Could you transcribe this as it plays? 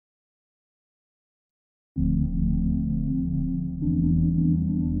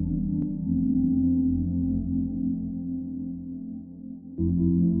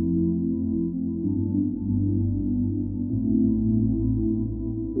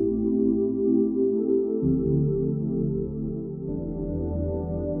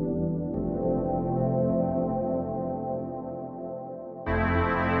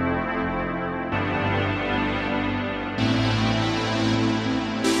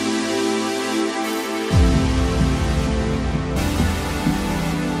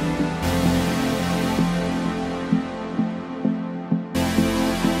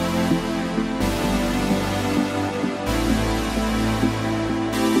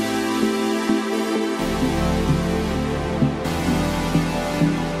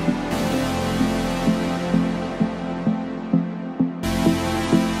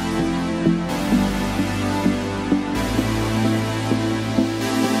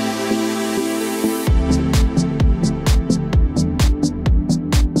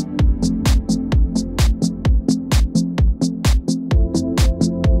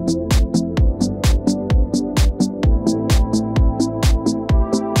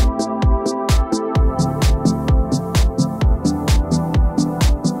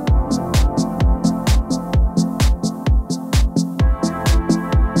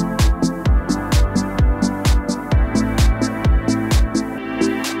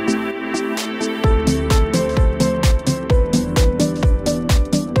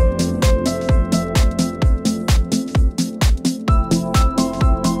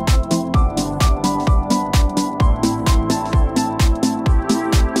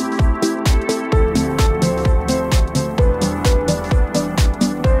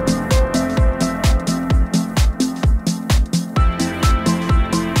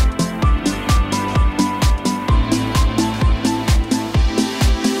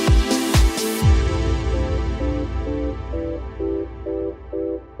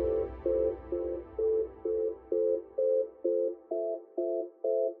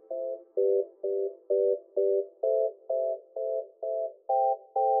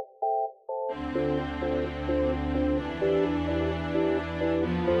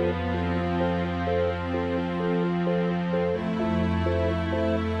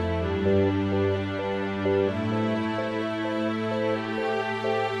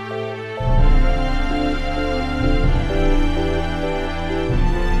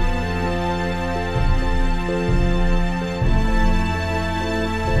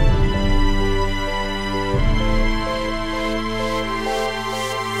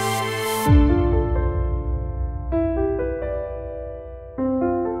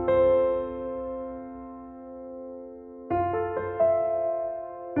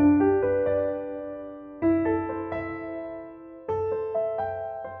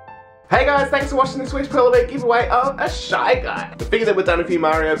Hey guys, thanks for watching this week's PERLER BEAD giveaway of a Shy Guy. I figured that we've done a few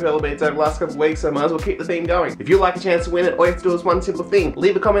Mario PERLER Beads over the last couple of weeks, so I might as well keep the theme going. If you'd like a chance to win it, all you have to do is one simple thing.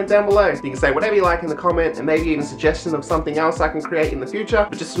 Leave a comment down below. You can say whatever you like in the comment and maybe even a suggestion of something else I can create in the future.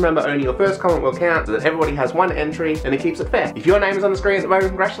 But just remember, only your first comment will count so that everybody has one entry and it keeps it fair. If your name is on the screen at the moment,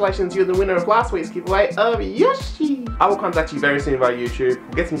 congratulations, you're the winner of last week's giveaway of Yoshi. I will contact you very soon via YouTube.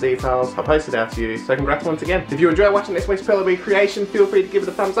 We'll get some details. I'll post it out to you. So congrats once again. If you enjoy watching this week's PERLER Bead creation, feel free to give it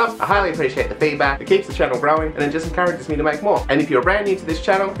a thumbs up. I highly appreciate the feedback. It keeps the channel growing and it just encourages me to make more. And if you're brand new to this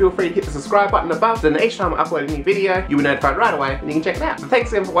channel, feel free to hit the subscribe button above, then each time I upload a new video, you'll be notified right away and you can check it out. So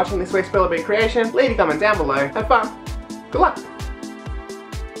thanks again for watching this week's PERLER Bead creation. Leave a comment down below. Have fun. Good luck.